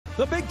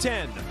The Big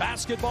Ten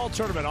basketball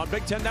tournament on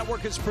Big Ten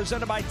Network is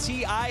presented by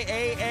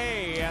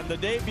TIAA, and the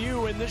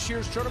debut in this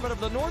year's tournament of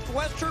the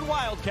Northwestern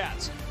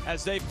Wildcats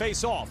as they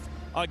face off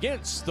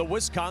against the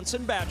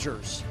Wisconsin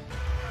Badgers.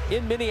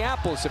 In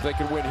Minneapolis, if they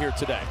could win here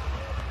today.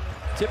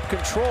 Tip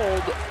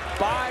controlled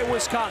by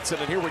Wisconsin,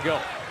 and here we go.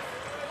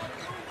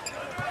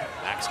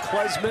 Max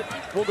Klesmit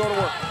will go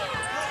to work.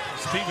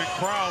 Steven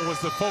Crowell was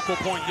the focal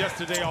point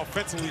yesterday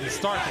offensively to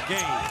start the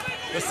game.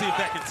 Let's see if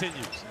that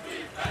continues.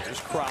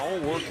 There's Crowell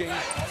working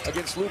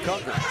against Luke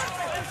Hunger.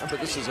 Remember,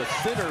 this is a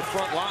thinner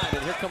front line,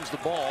 and here comes the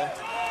ball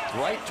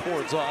right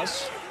towards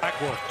us.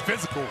 Backward,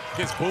 physical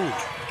against Boo.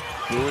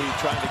 Buie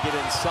trying to get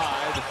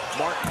inside.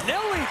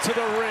 Martinelli to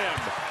the rim,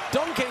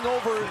 dunking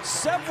over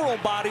several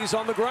bodies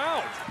on the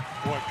ground.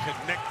 Boy,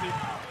 connected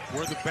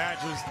were the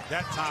Badgers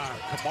that time.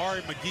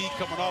 Kamari McGee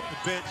coming off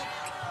the bench.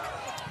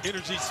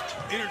 Energy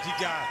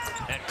guy.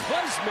 And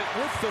Klesmit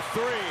with the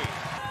three.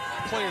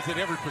 Players in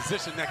every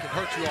position that can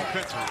hurt you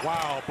offensively.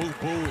 Wow, Boo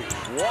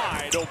Buie.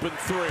 Wide open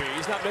three.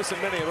 He's not missing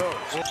many of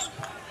those.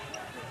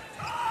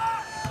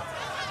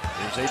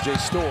 Here's AJ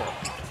Storr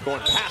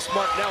going past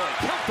Martinelli.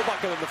 Count the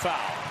bucket and the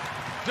foul.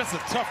 Just a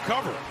tough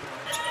cover.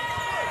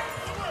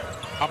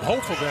 I'm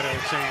hopeful that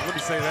it'll change. Let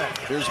me say that.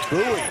 Here's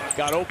Buie.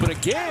 Got open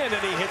again,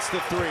 and he hits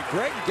the three.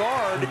 Greg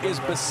Gard is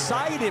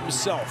beside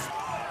himself.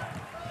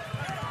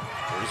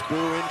 Here's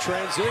Boo in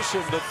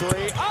transition. The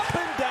three up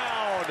and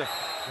down.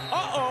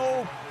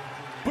 Uh-oh.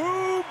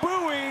 Boo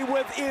Buie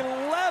with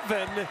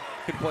 11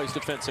 can place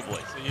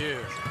defensively. He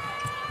is.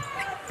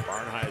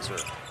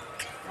 Barnheiser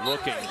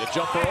looking. The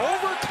jumper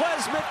over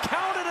Klesmit.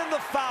 Counted in the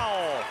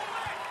foul.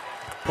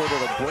 Put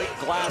in a break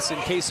glass in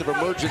case of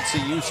emergency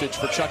usage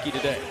for Chucky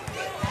today.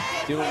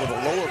 Dealing with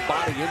a lower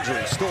body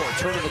injury. Storr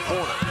turning the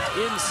corner.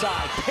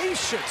 Inside.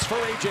 Patience for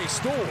AJ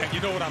Storr. And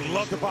you know what I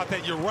loved about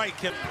that? You're right,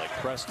 Kip. Like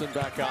Preston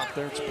back out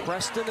there. It's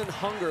Preston and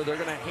Hunger. They're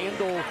going to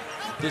handle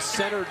the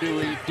center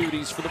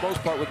duties for the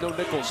most part with no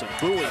Nicholson.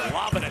 Buie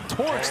lobbing it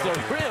towards the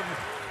rim.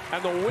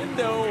 And the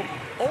window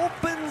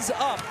opens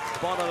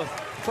up on a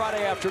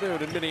Friday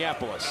afternoon in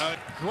Minneapolis. A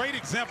great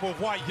example of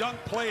why young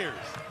players,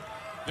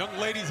 young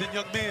ladies and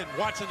young men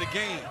watching the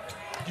game,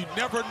 you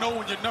never know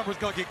when your number's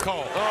going to get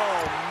called.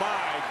 Oh,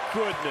 my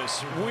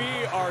goodness.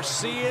 We are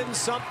seeing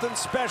something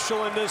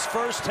special in this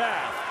first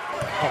half.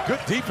 A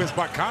good defense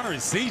by Connor and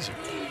CJ.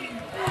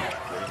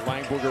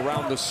 Langborg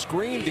around the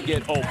screen to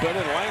get open,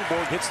 and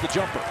Langborg hits the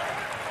jumper.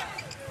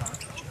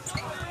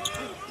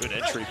 Good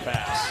entry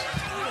pass.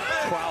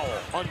 Crowell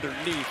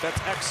underneath.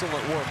 That's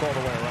excellent work all the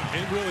way around.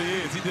 It really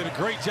is. He did a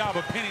great job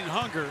of pinning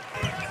Hunger.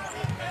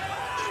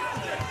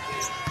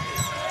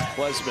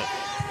 Klesmit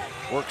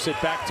works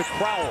it back to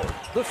Crowell.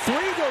 The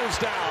three goes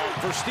down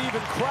for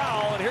Steven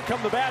Crowell, and here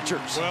come the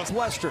Badgers. Well,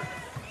 Western.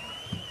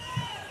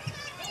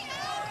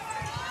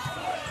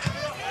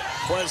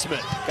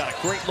 Klesmit got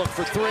a great look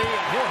for three,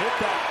 and he'll hit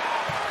that.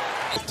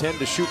 10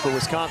 to shoot for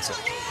Wisconsin.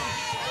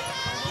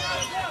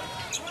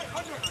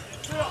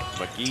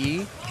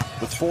 McGee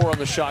with 4 on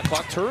the shot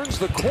clock, turns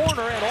the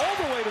corner and all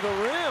the way to the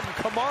rim.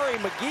 Kamari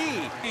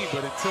McGee.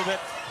 But until that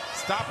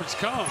stoppage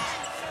comes,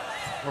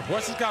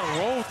 Northwestern's got to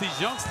roll with these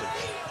youngsters.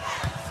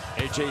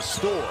 AJ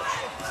Storr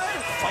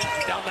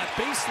fighting down that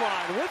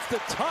baseline with the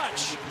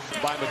touch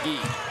by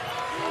McGee.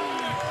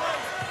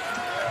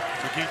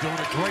 McGee doing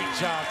a great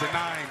job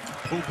denying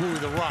Boo Buie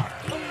the rock.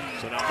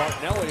 So now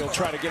Martinelli will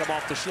try to get him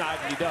off the schneid,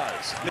 and he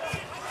does.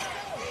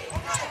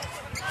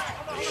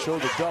 They show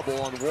the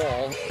double on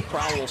Wall.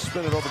 Crowell will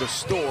spin it over to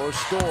Storr.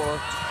 Storr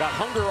got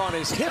Hunger on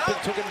his hip and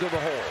took him to the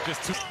hole.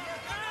 Just two.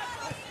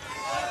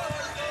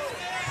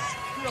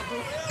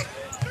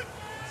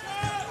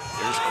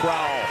 Here's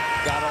Crowell.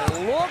 Got a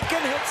look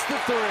and hits the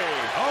three.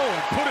 Oh,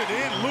 and put it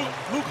in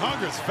Luke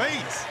Hunger's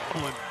face.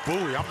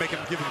 Buie, I'm making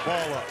him give him the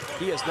ball up.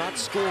 He has not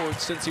scored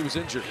since he was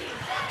injured.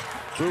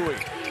 Buie,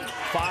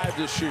 5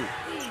 to shoot.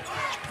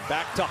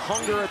 Back to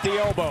Hunger at the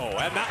elbow,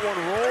 and that one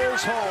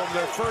rolls home,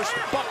 their first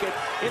bucket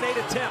in 8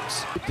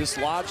 attempts.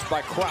 Dislodged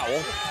by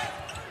Crowell.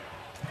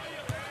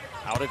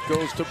 Out it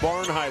goes to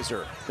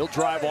Barnheiser. He'll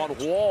drive on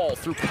Wall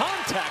through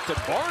contact, and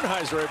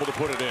Barnheiser able to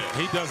put it in.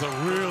 He does a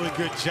really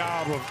good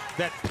job of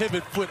that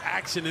pivot foot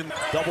action.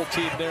 Double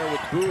team there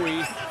with Buie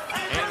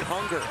and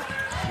Hunger.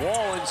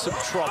 Wall in some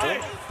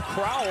trouble.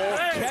 Crowell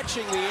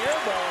catching the air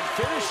ball and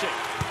finishing.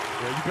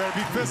 Yeah, you better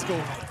be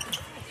physical.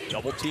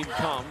 Double team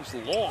comes,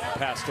 long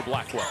pass to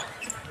Blackwell.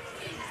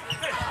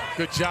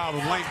 Good job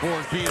of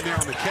Langborg being there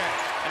on the catch.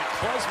 And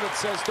Klesmit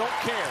says, don't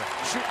care,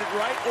 shooting it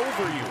right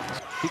over you.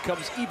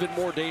 Becomes even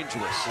more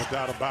dangerous. No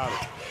doubt about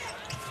it.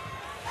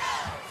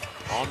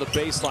 On the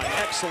baseline,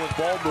 excellent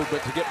ball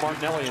movement to get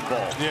Martinelli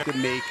involved. Yeah. To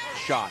make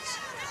shots.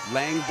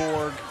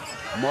 Langborg,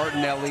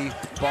 Martinelli,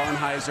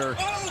 Barnheiser,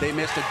 they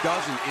missed a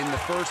dozen in the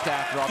first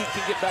half. He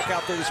can get back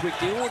out there this week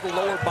dealing with a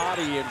lower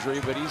body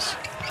injury, but he's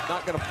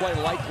not going to play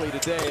likely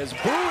today as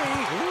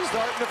Buie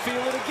starting to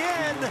feel it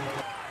again.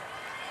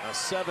 A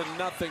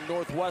 7-0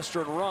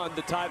 Northwestern run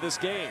to tie this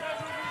game.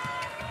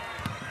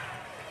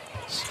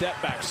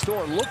 Step back,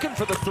 Storr looking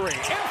for the three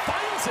and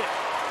finds it.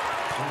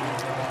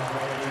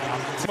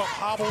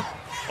 Hobbled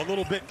a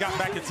little bit, got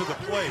back into the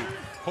play.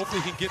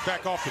 Hopefully he can get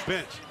back off the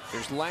bench.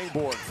 Here's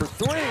Langborg for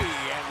three,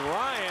 and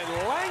Ryan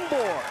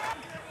Langborg.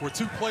 Where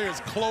two players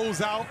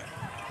close out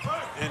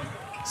and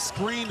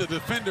screen the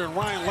defender, and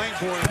Ryan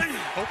Langborg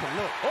open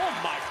look. Oh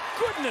my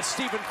goodness,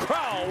 Stephen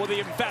Crowell with the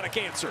emphatic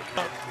answer.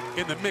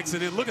 In the mix,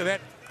 and then look at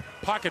that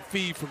pocket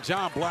feed from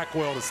John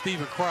Blackwell to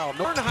Stephen Crowell.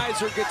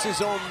 Bernheiser gets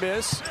his own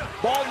miss.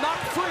 Ball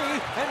knocked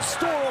free, and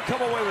Storr will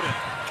come away with it.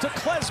 To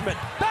Klesman,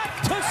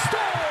 back to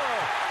Storr!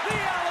 The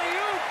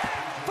alley-oop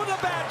for the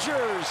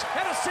Badgers,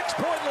 and a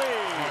 6-point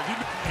lead.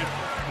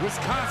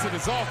 Wisconsin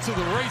is off to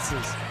the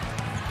races.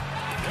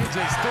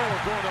 AJ Storr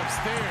going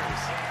upstairs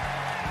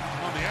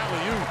on the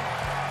alley-oop,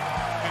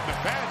 and the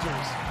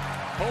Badgers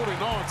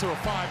holding on to a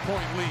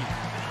 5-point lead.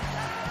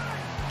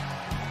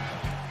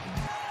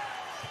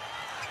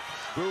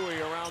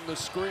 Buie around the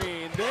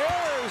screen.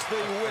 There's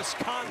the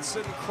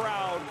Wisconsin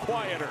crowd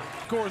quieter.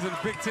 Scores in the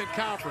Big Ten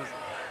Conference.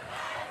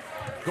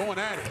 Going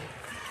at it.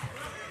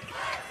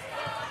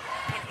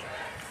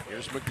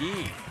 Here's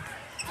McGee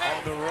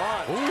on the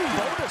run.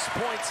 Bonus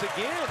points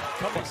again.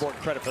 Coming board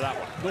credit for that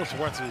one.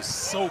 Northwestern is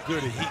so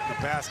good at heating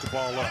the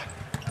basketball up.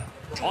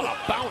 On a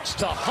bounce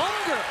to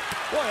Hunger.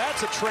 Boy,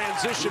 that's a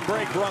transition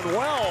break run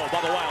well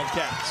by the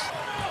Wildcats.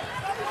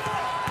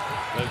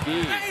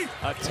 McGee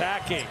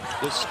attacking.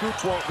 The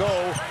scoop won't go.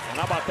 And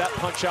how about that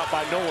punch out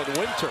by Nolan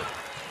Winter?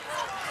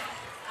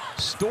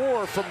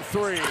 Storr from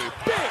three.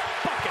 Big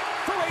bucket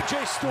for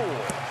AJ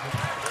Storr.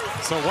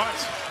 So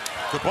watch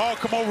the ball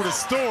come over to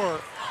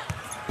Storr.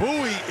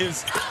 Buie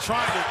is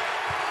trying to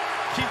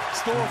keep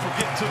Storr from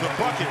getting to the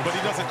bucket, but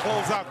he doesn't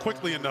close out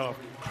quickly enough.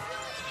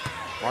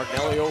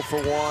 Martinelli 0 for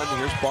 1.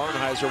 Here's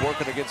Barnheiser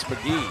working against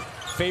McGee.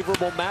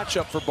 Favorable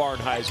matchup for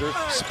Barnheiser.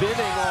 Spinning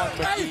on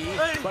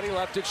McGee, but he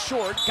left it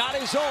short. Got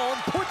his own,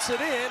 puts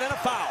it in, and a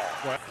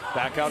foul.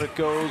 Back out it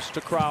goes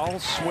to Crowell.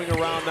 Swing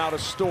around now to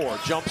Storr.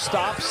 Jump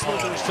stop,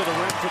 slithers to the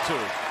rim for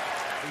two.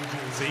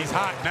 See, he's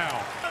hot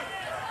now.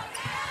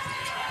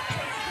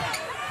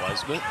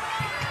 Klesman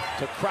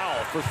to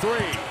Crowell for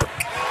three.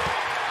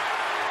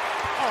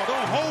 Oh,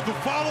 don't hold the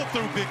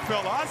follow-through, big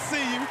fella. I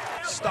see you.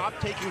 Stop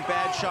taking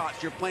bad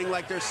shots. You're playing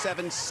like there's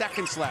 7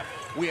 seconds left.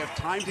 We have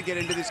time to get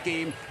into this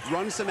game,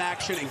 run some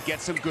action, and get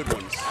some good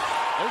ones.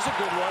 There's a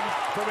good one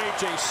from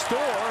AJ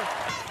Storr.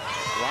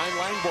 Ryan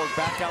Langborg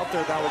back out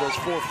there now with those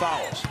 4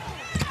 fouls.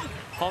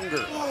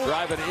 Hunger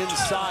driving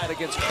inside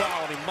against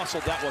Crowell, and he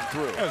muscled that one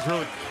through. That was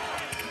really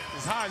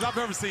as high as I've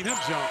ever seen him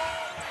jump.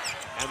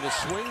 And the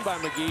swing by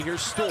McGee.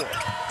 Here's Storr.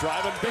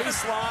 Driving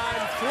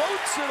baseline,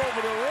 floats it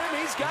over the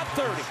rim. He's got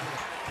 30.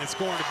 And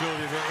scoring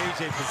ability that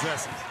AJ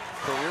possesses.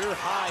 Career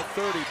high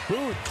 30.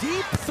 Boo,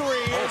 deep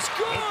three is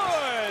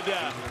good.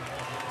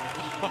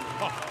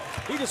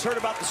 He just heard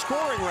about the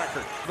scoring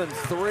record.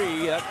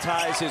 3, that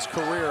ties his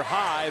career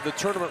high. The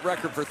tournament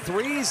record for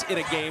threes in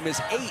a game is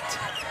 8.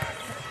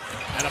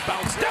 And a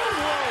bounce down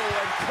low,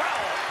 and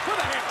Crowell for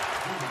the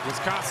hammer.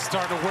 Wisconsin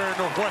starting to wear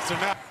Northwestern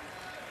now.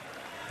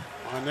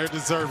 And they're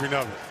deserving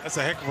of it. That's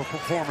a heck of a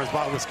performance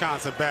by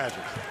Wisconsin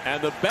Badgers.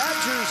 And the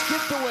Badgers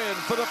get the win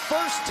for the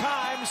first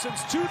time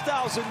since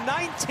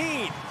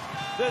 2019.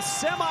 The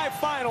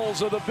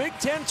semifinals of the Big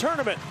Ten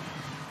tournament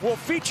will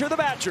feature the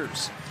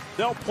Badgers.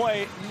 They'll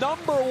play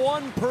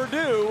 #1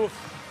 Purdue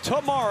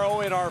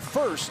tomorrow in our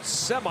first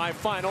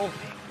semifinal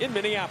in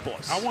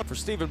Minneapolis. For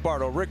Stephen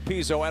Bardo, Rick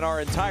Pizzo, and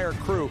our entire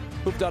crew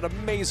who've done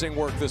amazing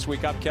work this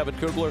week, I'm Kevin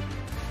Kugler.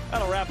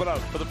 That'll wrap it up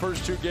for the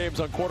first 2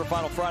 games on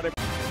quarterfinal Friday.